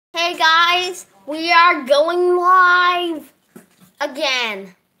Okay, guys, we are going live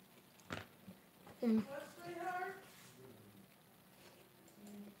again.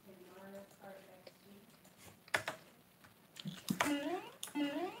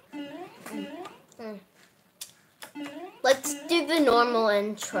 Let's do the normal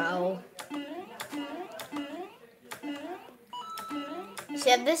intro. So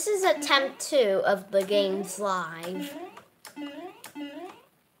yeah, this is attempt 2 of the games live.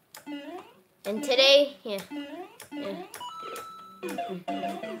 And today, if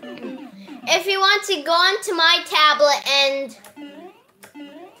you want to go onto my tablet and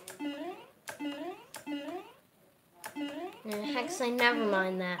actually, never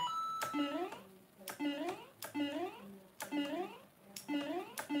mind that.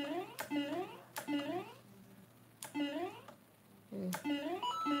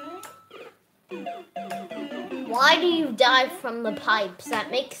 Why do you dive from the pipes?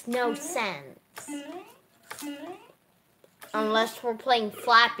 That makes no sense. Unless we're playing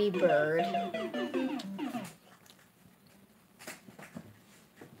Flappy Bird.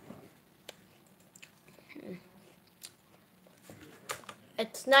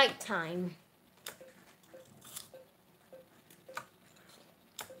 It's nighttime.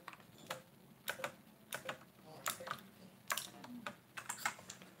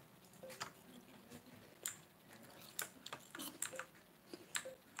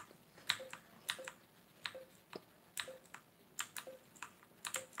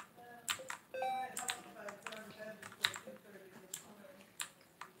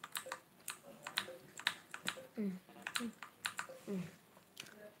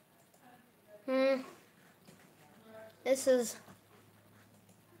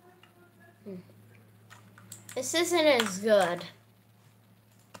 This isn't as good.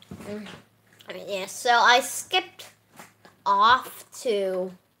 Yeah, so I skipped off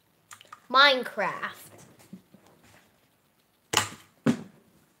to Minecraft.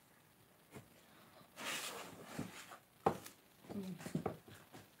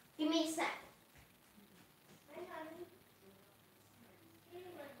 Give me a sec. Hi, honey. Hey,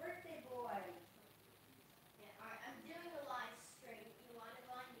 my birthday boy. Yeah, all right, I'm doing a live stream. You want to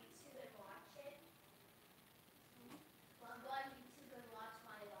go on YouTube and watch it? Well, go on YouTube and watch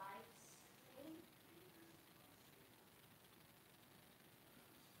my live stream.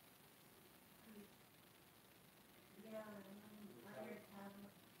 Yeah, on your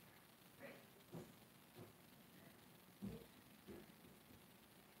tablet.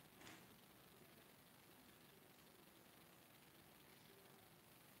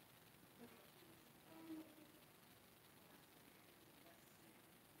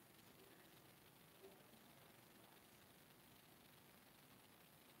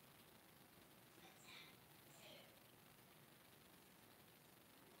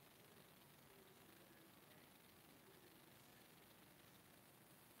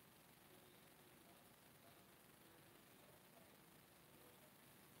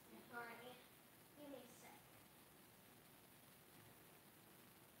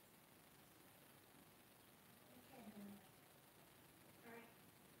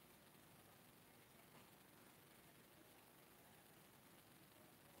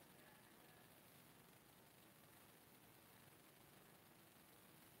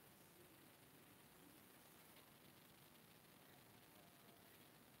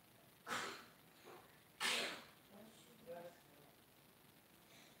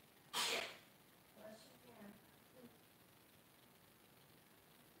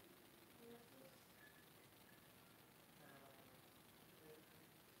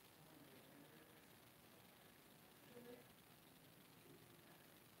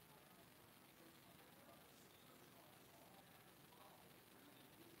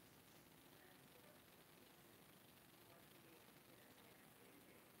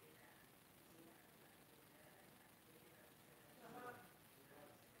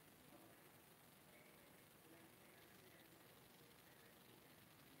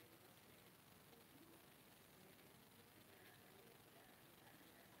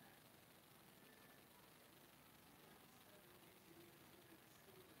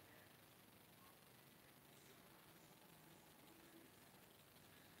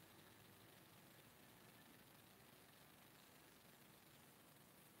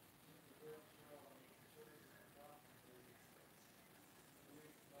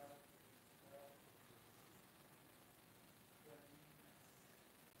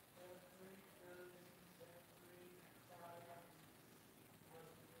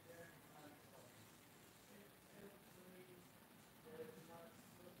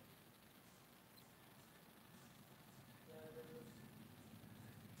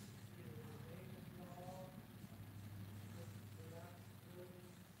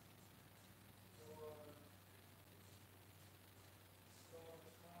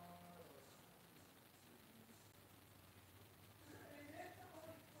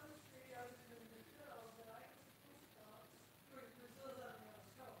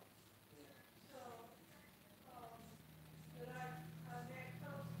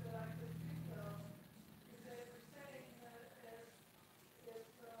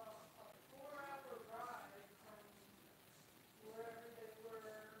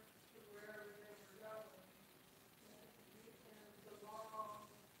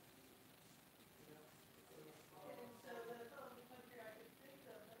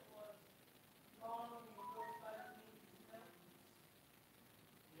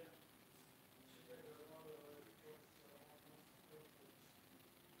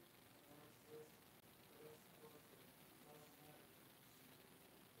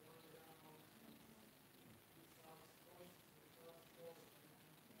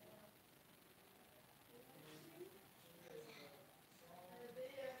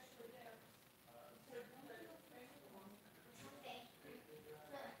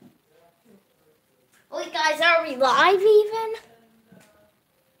 Wait, guys, are we live even?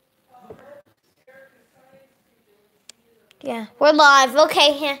 Yeah, we're live.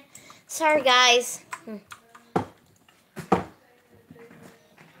 Okay, yeah. Sorry, guys.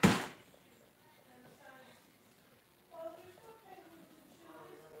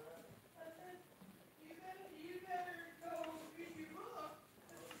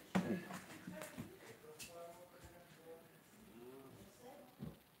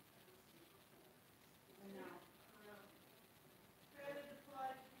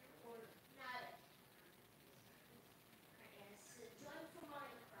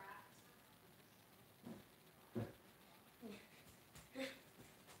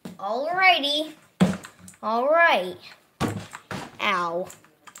 Alrighty. Alright. Ow.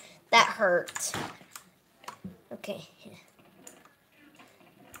 That hurt. Okay.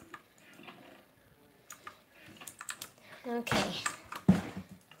 Okay.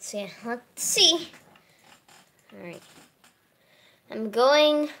 So yeah, let's see. Alright. I'm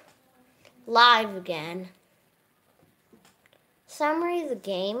going live again. Summary the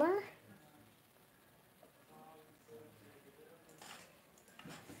gamer.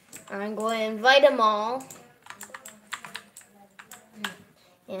 I'm going to invite them all.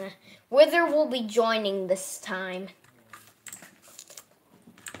 Yeah. Wither will be joining this time.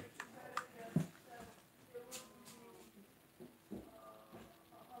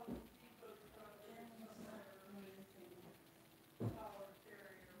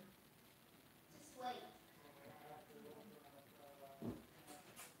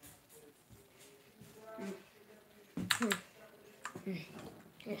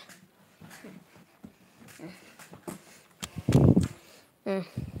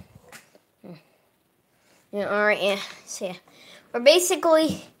 Yeah, alright, yeah. So yeah. We're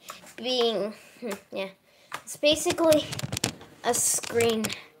basically being yeah. It's basically a screen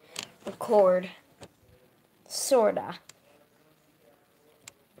record. Sorta.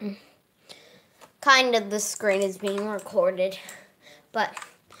 Kind of the screen is being recorded. But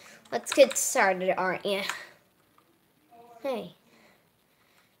let's get started, aren't you? Hey.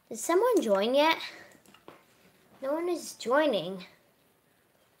 Did someone join yet? No one is joining.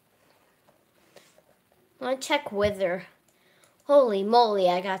 I want to check Wither. Holy moly,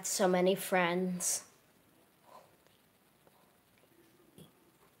 I got so many friends.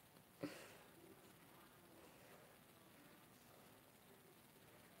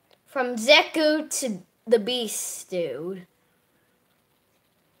 From Zeku to the Beast, dude.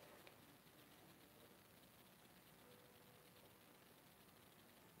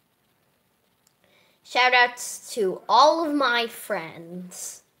 Shoutouts to all of my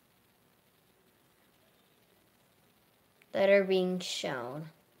friends that are being shown.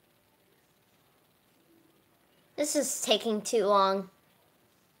 This is taking too long.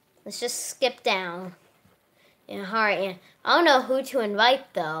 Let's just skip down. Yeah, alright, yeah. I don't know who to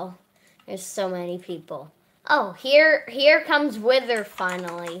invite though. There's so many people. Oh, here comes Wither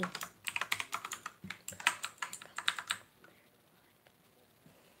finally.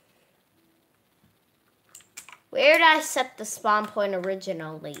 Where did I set the spawn point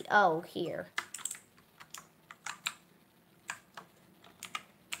originally? Oh, here.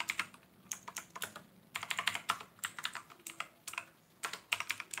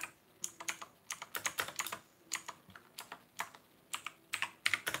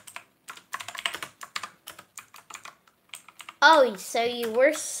 Oh, so you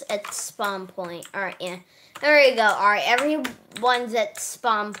were at spawn point. Alright, yeah. There you go. Alright, everyone's at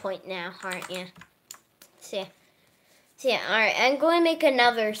spawn point now. Alright, yeah. So yeah, alright. I'm going to make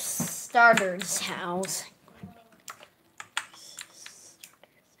another starter's house.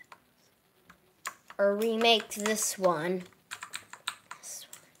 Or remake this one.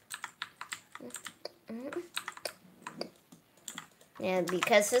 Yeah,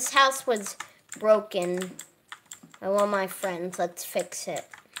 because this house was broken. I want my friends. Let's fix it.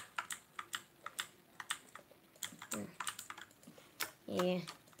 Yeah,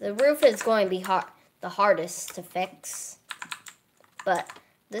 the roof is going to be the hardest to fix. But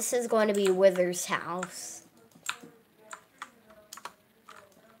this is going to be Wither's house.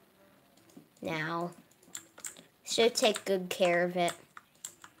 Now, should take good care of it.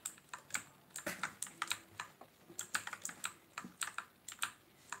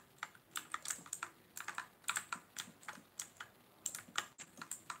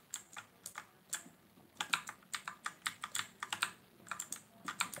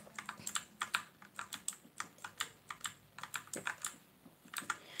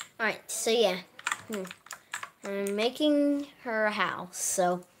 Alright, so yeah. I'm making her a house,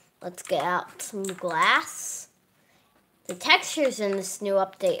 so let's get out some glass. The textures in this new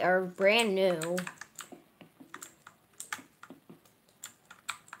update are brand new.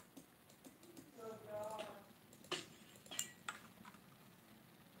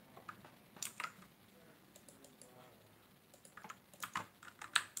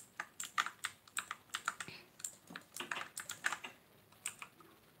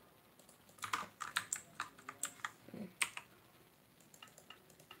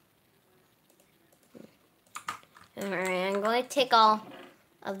 Alright, I'm going to take all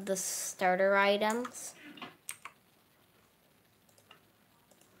of the starter items.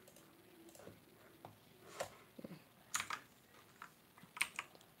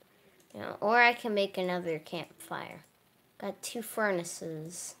 Yeah, or I can make another campfire. Got 2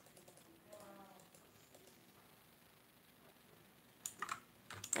 furnaces.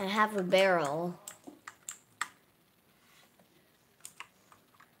 I have a barrel.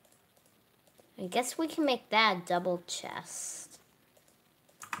 I guess we can make that a double chest.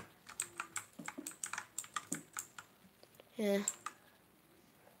 Yeah.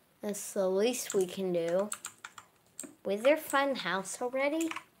 That's the least we can do. Was there a fun house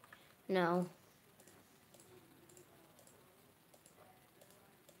already? No.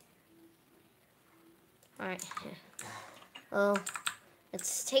 Alright. Well,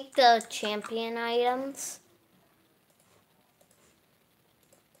 let's take the champion items.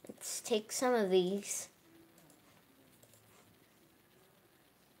 Let's take some of these.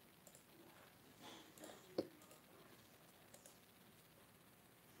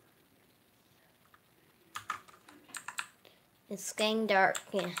 It's getting dark,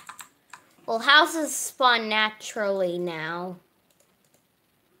 yeah. Well, houses spawn naturally now.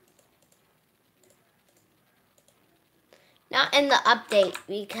 Not in the update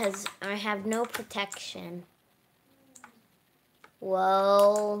because I have no protection.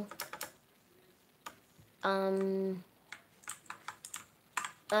 Well, do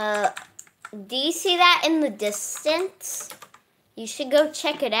you see that in the distance? You should go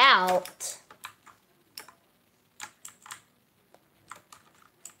check it out.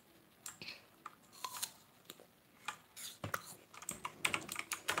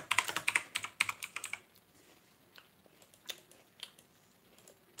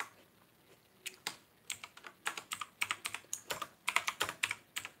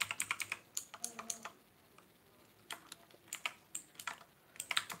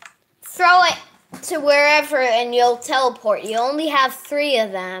 Throw it to wherever and you'll teleport. You only have 3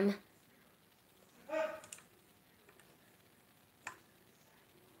 of them.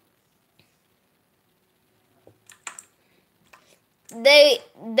 They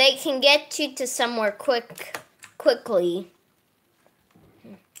can get you to somewhere quickly.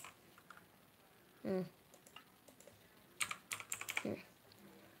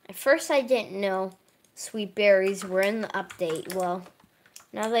 At first I didn't know sweet berries were in the update. Well,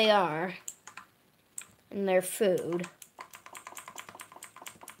 now they are. And they're food.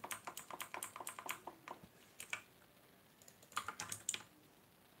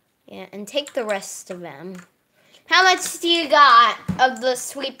 Yeah, and take the rest of them. How much do you got of the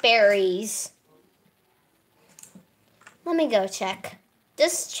sweet berries? Let me go check.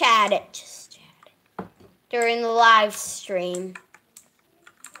 Just chat it. During the live stream.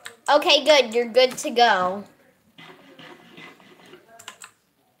 Okay, good. You're good to go.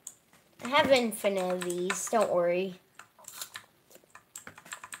 I have infinite of these. Don't worry.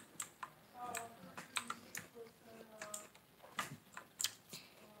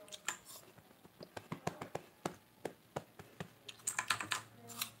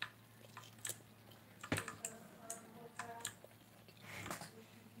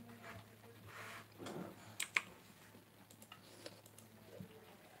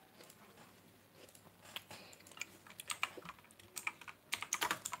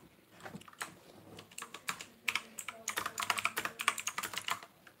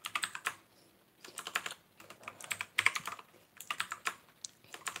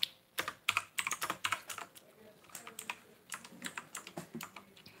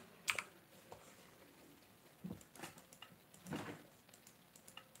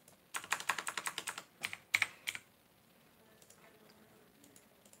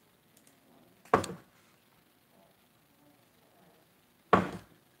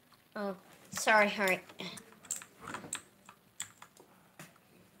 Oh, sorry, alright.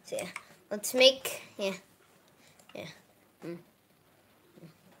 So, yeah, let's make, yeah.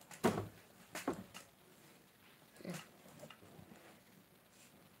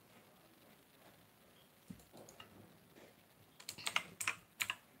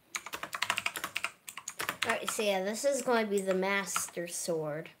 Alright, so yeah, this is going to be the Master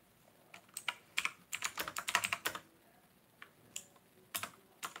Sword.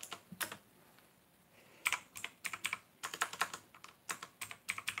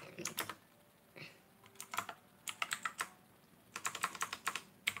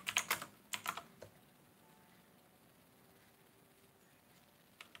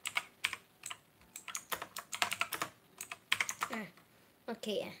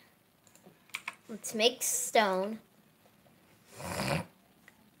 Okay, yeah. Let's make stone.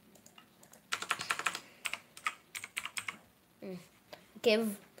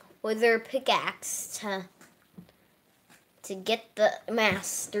 give Wither pickaxe to get the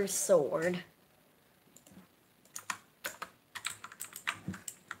Master Sword.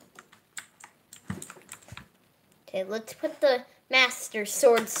 Okay, let's put the Master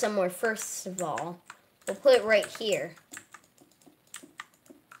Sword somewhere first of all. We'll put it right here.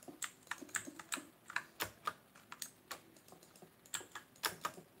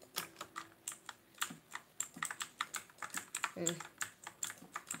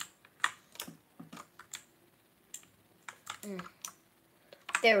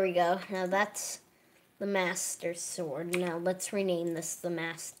 There we go. Now that's the Master Sword. Now let's rename this the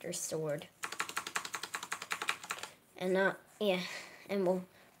Master Sword. And and we'll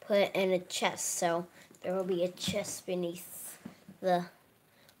put it in a chest. So there will be a chest beneath the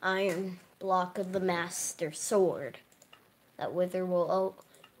iron block of the Master Sword that Wither will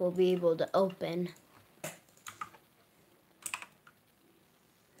be able to open.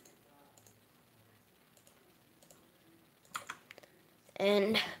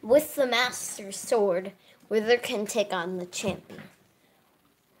 And with the Master Sword, Wither can take on the champion.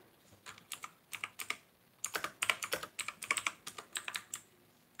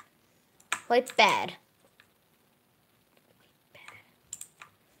 Quite bad.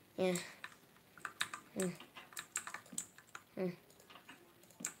 Yeah.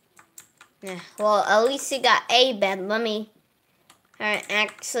 Yeah. Well, at least you got a bed. Alright,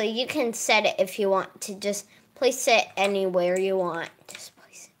 actually, you can set it if you want to. Just place it anywhere you want. Just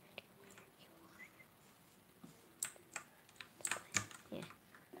place it anywhere you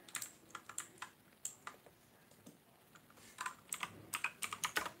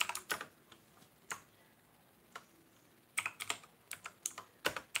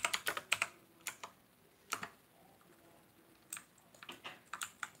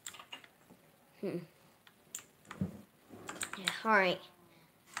want. Yeah. Yeah, alright.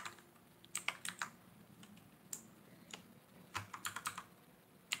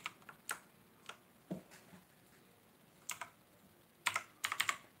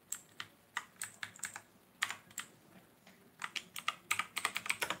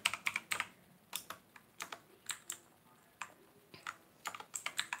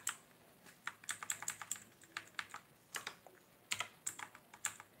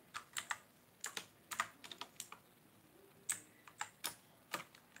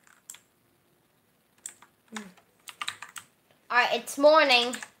 Alright, it's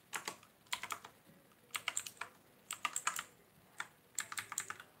morning.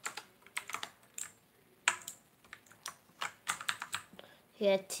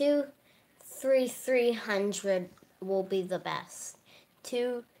 Yeah, 23300 will be the best.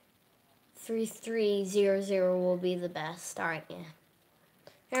 23300 will be the best. Alright, yeah.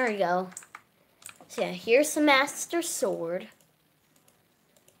 There we go. So yeah, here's the Master Sword,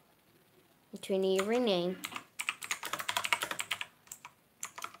 which we need to rename.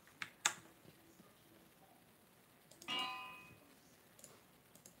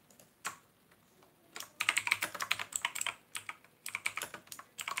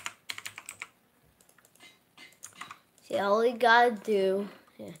 See, all you gotta do,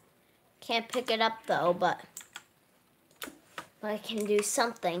 can't pick it up though, but I can do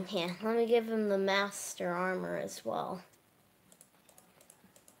something. Here, let me give him the Master Armor as well.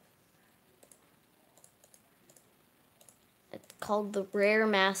 It's called the Rare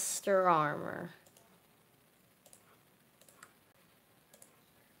Master Armor.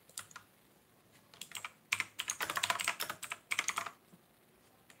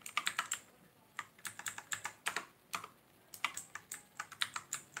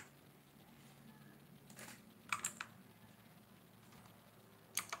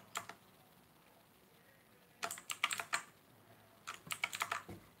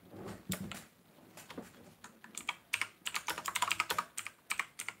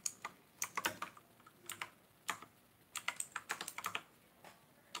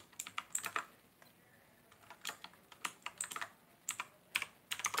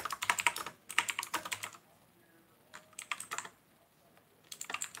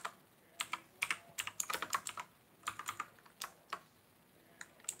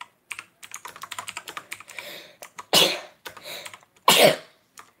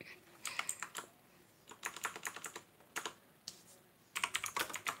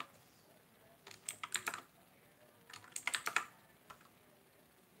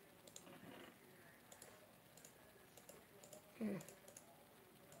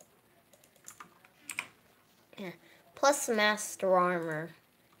 Yeah. Plus Master Armor.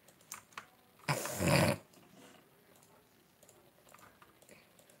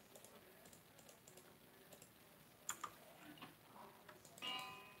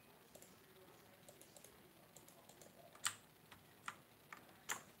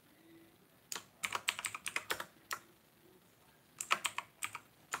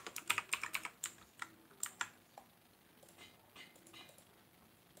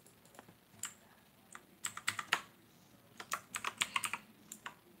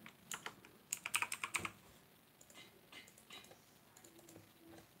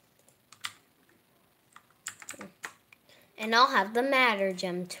 And I'll have the Matter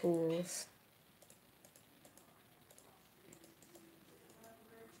Gem tools.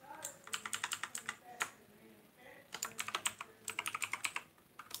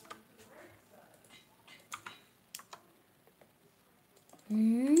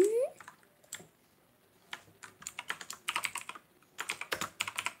 Hmm?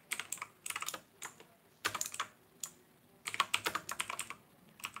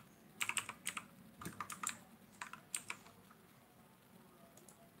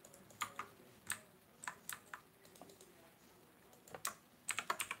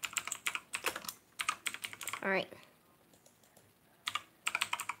 All right.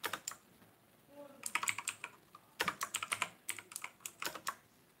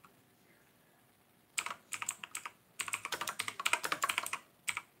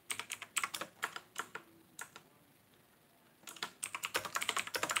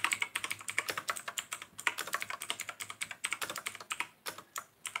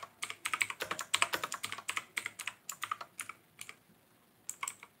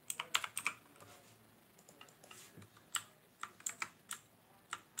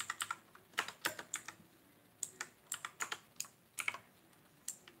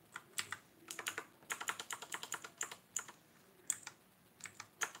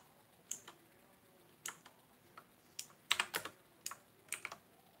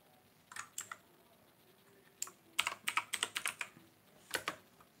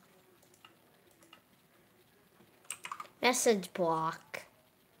 Message block.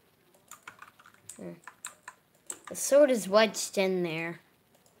 The sword is wedged in there.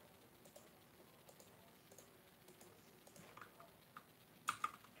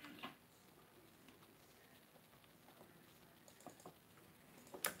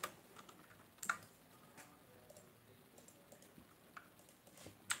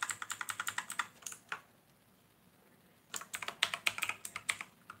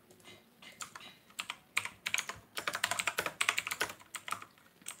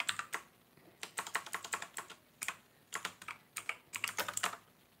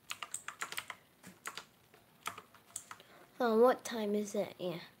 Oh, what time is it?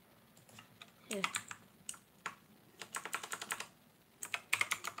 Yeah.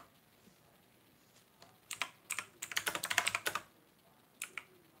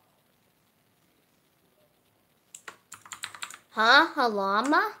 Huh? A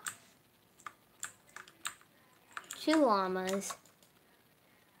llama? 2 llamas.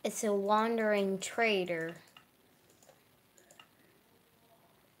 It's a wandering trader.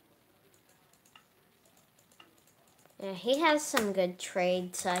 Yeah, he has some good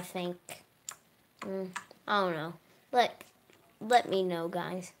trades, I think. I don't know. Let me know,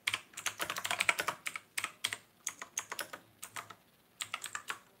 guys.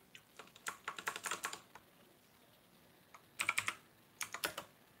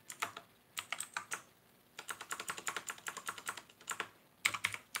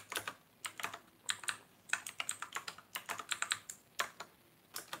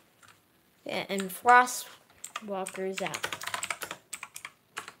 Yeah, and Frostwalker's out.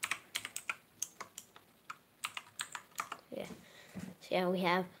 Yeah. So yeah, we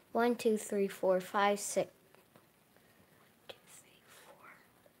have 1, 2, 3, 4, 5, 6. 2, 3, 4,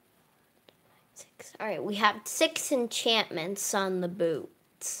 6. All right, we have 6 enchantments on the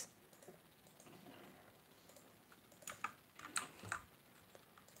boots.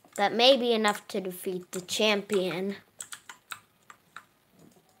 That may be enough to defeat the champion.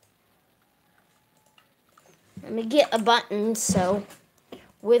 Let me get a button so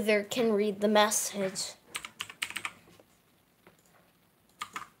Wither can read the message.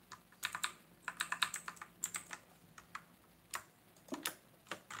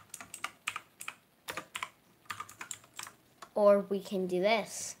 Or we can do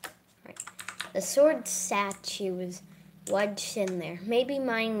this. Right. The sword statue is wedged in there. Maybe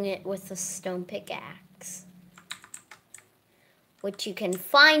mine it with a stone pickaxe, which you can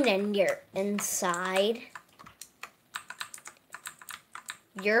find in your inside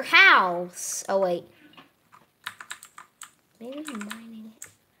your house. Oh wait, maybe mining it.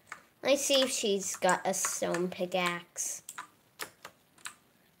 Let's see if she's got a stone pickaxe.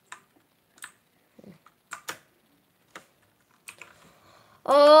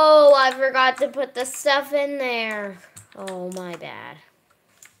 Oh, I forgot to put the stuff in there. Oh, my bad.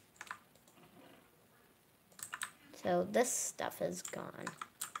 So this stuff is gone.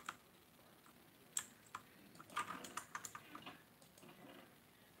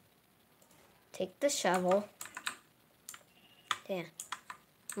 Take the shovel. Yeah.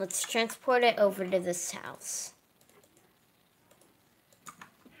 Let's transport it over to this house.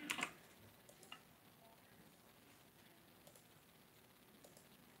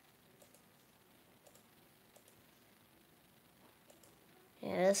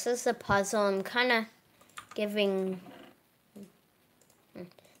 this is a puzzle. I'm kind of giving...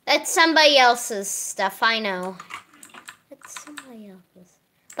 That's somebody else's stuff, I know. That's somebody else's.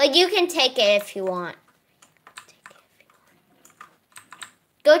 But you can take it if you want.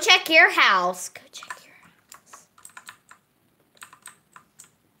 Go check your house. Go check your house.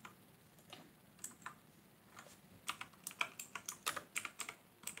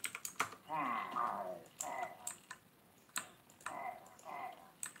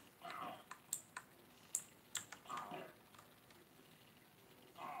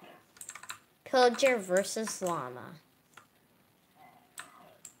 Pillager versus llama.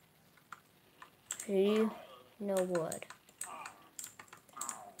 Who no wood?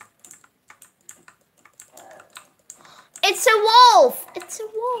 It's a wolf! It's a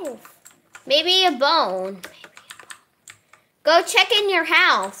wolf. Maybe a bone. Maybe a bone. Go check in your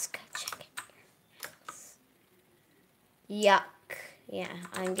house. Go check in your house. Yuck. Yeah,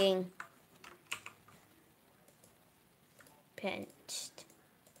 I'm getting pinched.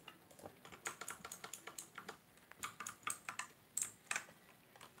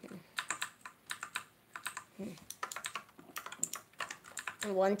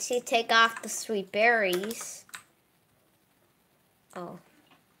 And once you take off the sweet berries, oh.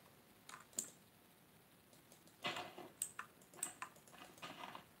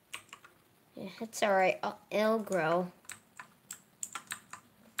 Yeah, it's alright. It'll grow.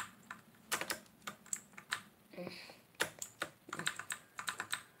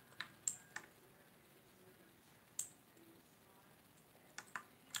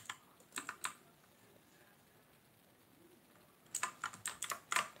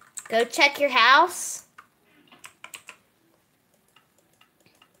 Go check your house.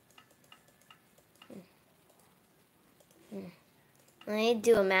 I need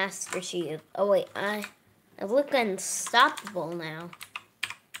to do a master shield. Oh wait, I look unstoppable now.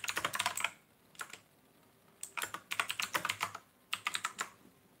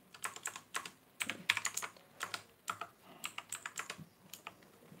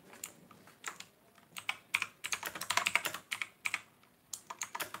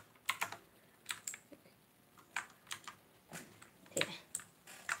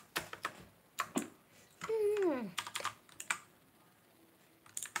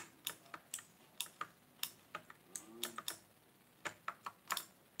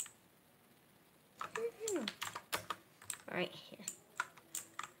 Right here.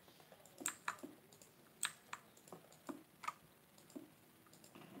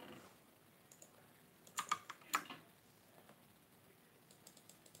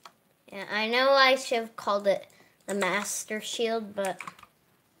 Yeah, I know I should have called it the Master Shield, but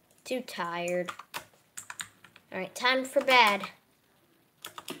too tired. Alright, time for bed.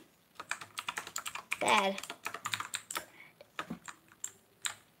 Bed.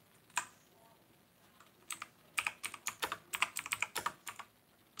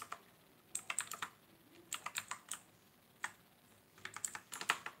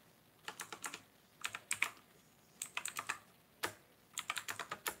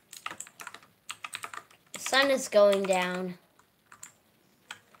 The sun is going down.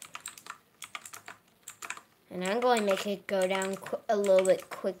 And I'm going to make it go down a little bit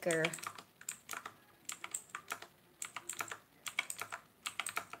quicker.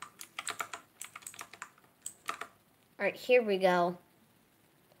 Alright, here we go.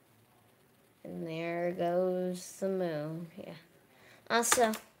 And there goes the moon. Yeah.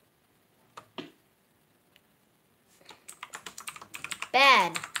 Also,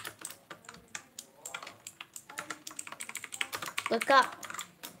 bad. Look up.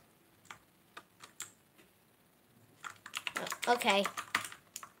 Oh, okay.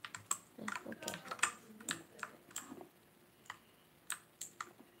 Okay.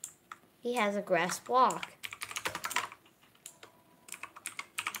 He has a grass block.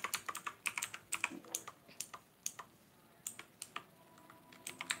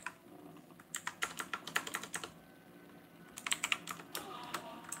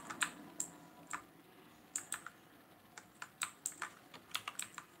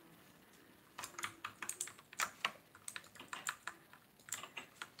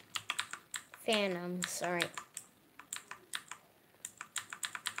 Phantoms, alright.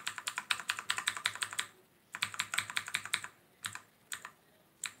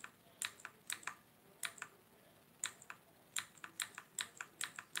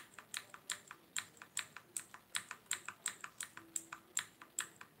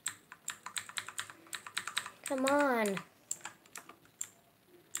 Come on.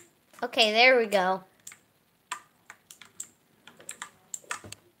 Okay, there we go.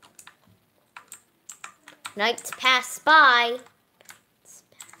 Nights pass by.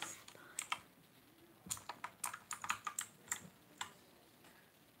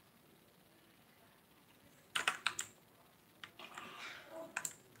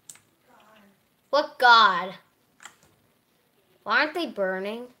 What god? Why aren't they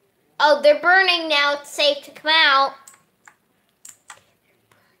burning? Oh, they're burning now. It's safe to come out.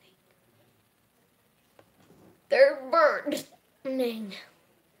 They're burning.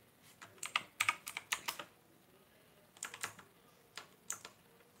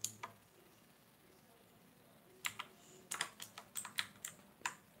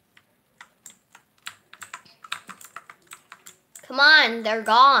 Come on, they're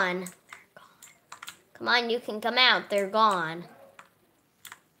gone. Come on, you can come out. They're gone.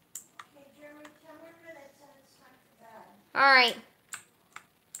 Okay, Jeremy, tell River that it's time for bed. All right.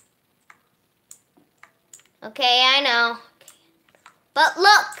 Okay, I know. But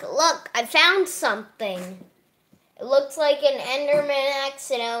look, I found something. It looks like an Enderman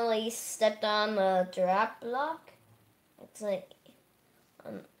accidentally stepped on the drop block. It's like...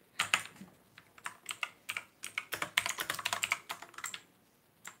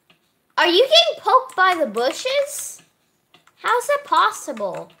 Are you getting poked by the bushes? How's that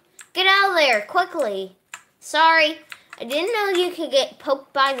possible? Get out of there, quickly. Sorry, I didn't know you could get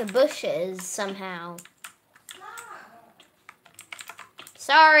poked by the bushes somehow.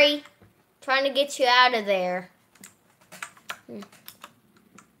 Sorry, trying to get you out of there.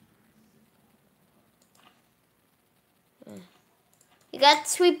 You got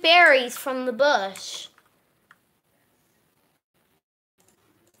sweet berries from the bush.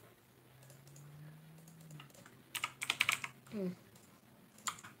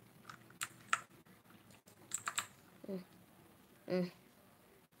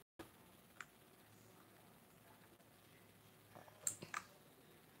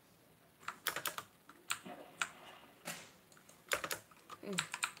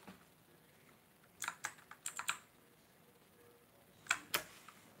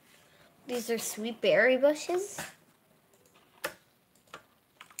 These are sweet berry bushes.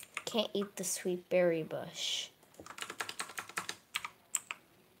 Can't eat the sweet berry bush.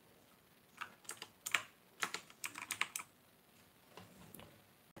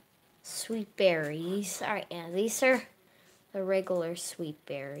 Sweet berries. All right, yeah, these are the regular sweet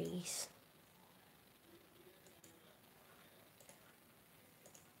berries.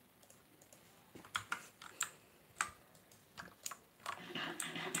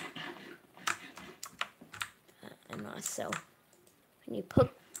 And also, when you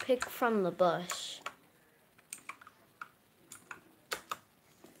pick from the bush,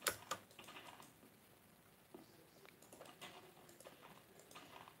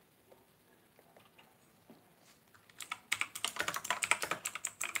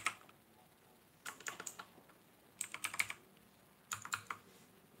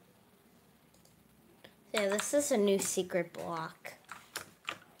 yeah, this is a new secret block.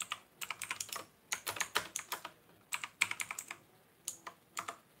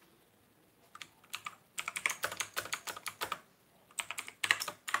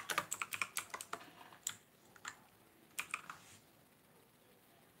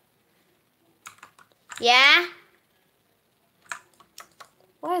 Yeah?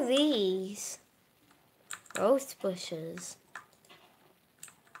 What are these? Rose bushes.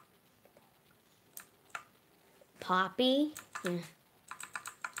 Poppy? Yeah.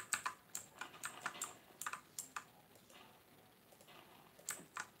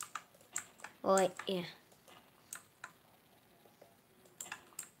 Oh, wait, yeah.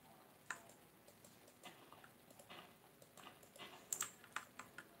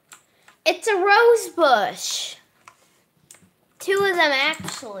 It's a rose bush. 2 of them,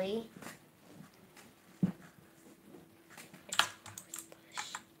 actually.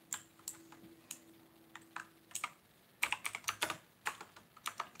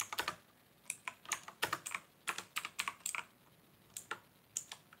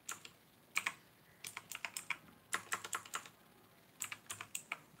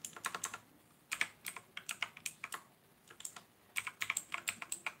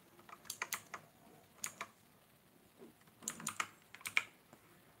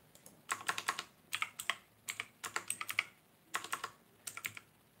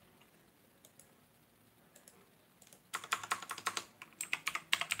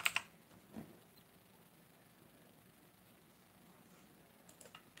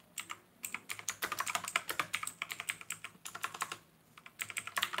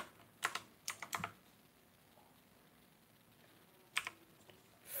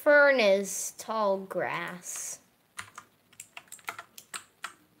 Fern is tall grass.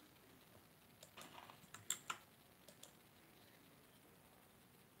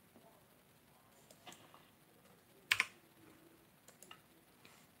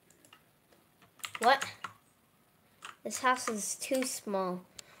 What? This house is too small.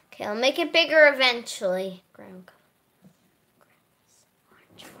 Okay, I'll make it bigger eventually. Ground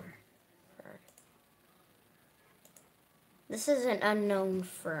orange fern. This is an unknown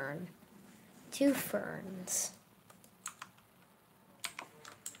fern. 2 ferns.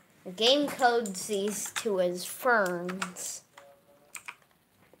 The game codes these 2 as ferns.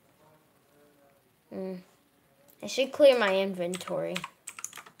 I should clear my inventory.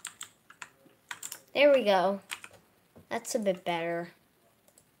 There we go. That's a bit better.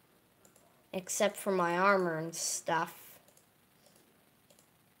 Except for my armor and stuff.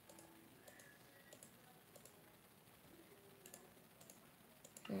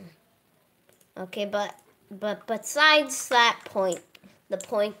 Okay, but besides that point, the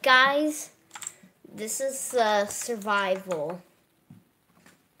point, guys, this is survival.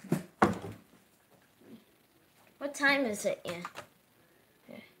 What time is it?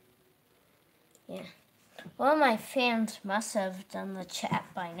 Yeah. Well, my fans must have done the chat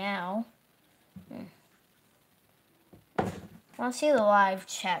by now. I'll see the live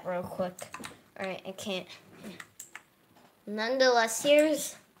chat real quick. Alright, I can't. Nonetheless,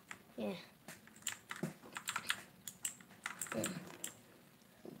 here's... Yeah.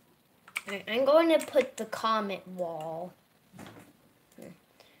 Alright, I'm going to put the comment wall.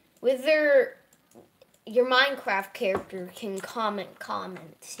 Whether your Minecraft character can comment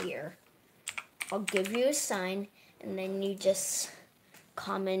comments here. I'll give you a sign, and then you just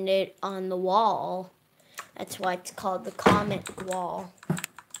comment it on the wall. That's why it's called the comment wall.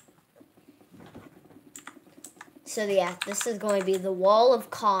 So yeah, this is going to be the wall of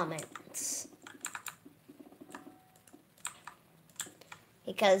comments.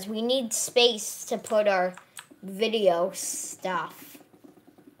 Because we need space to put our video stuff.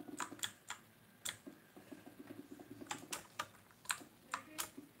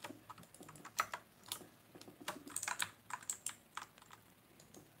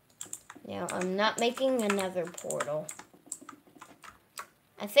 Now, I'm not making another portal.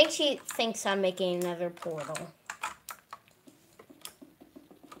 I think she thinks I'm making another portal.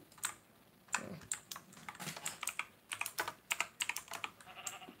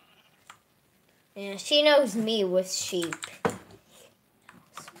 Yeah, she knows me with sheep.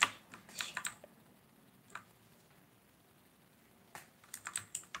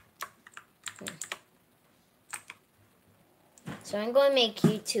 So I'm going to make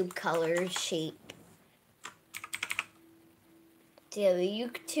YouTube colors sheep. Yeah, the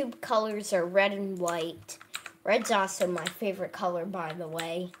YouTube colors are red and white. Red's also my favorite color, by the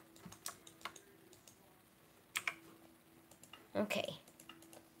way. Okay.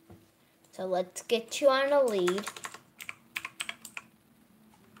 So let's get you on a lead.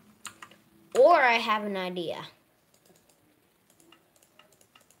 Or I have an idea.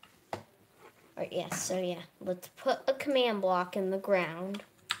 Alright, yes, so yeah. Let's put a command block in the ground.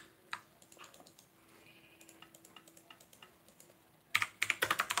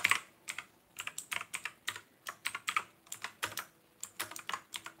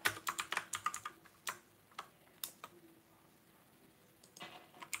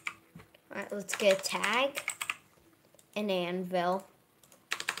 Alright, let's get a tag. An anvil.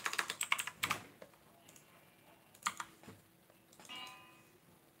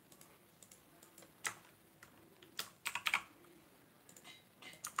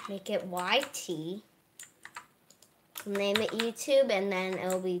 Make it YT. Name it YouTube, and then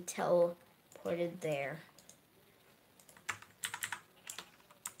it'll be teleported there.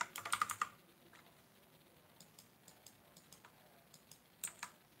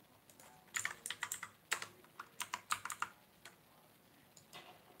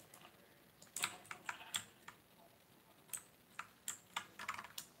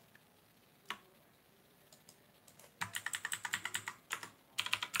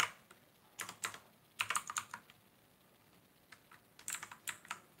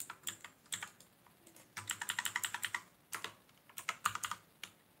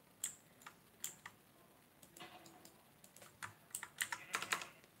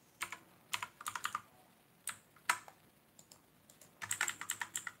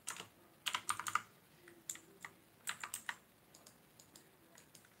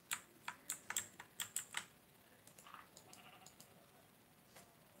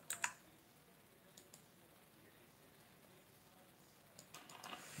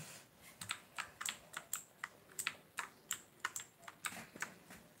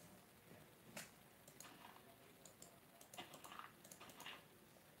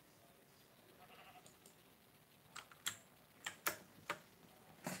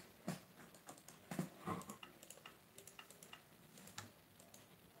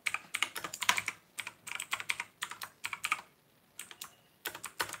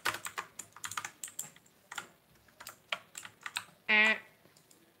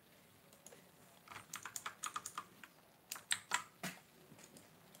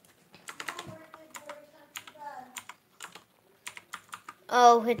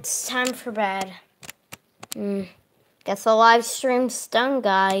 Oh, it's time for bed. Guess the live stream's done,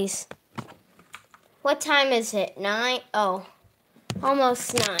 guys. What time is it? 9? Oh,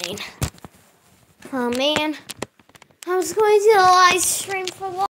 almost 9. Oh, man. I was going to do a live stream for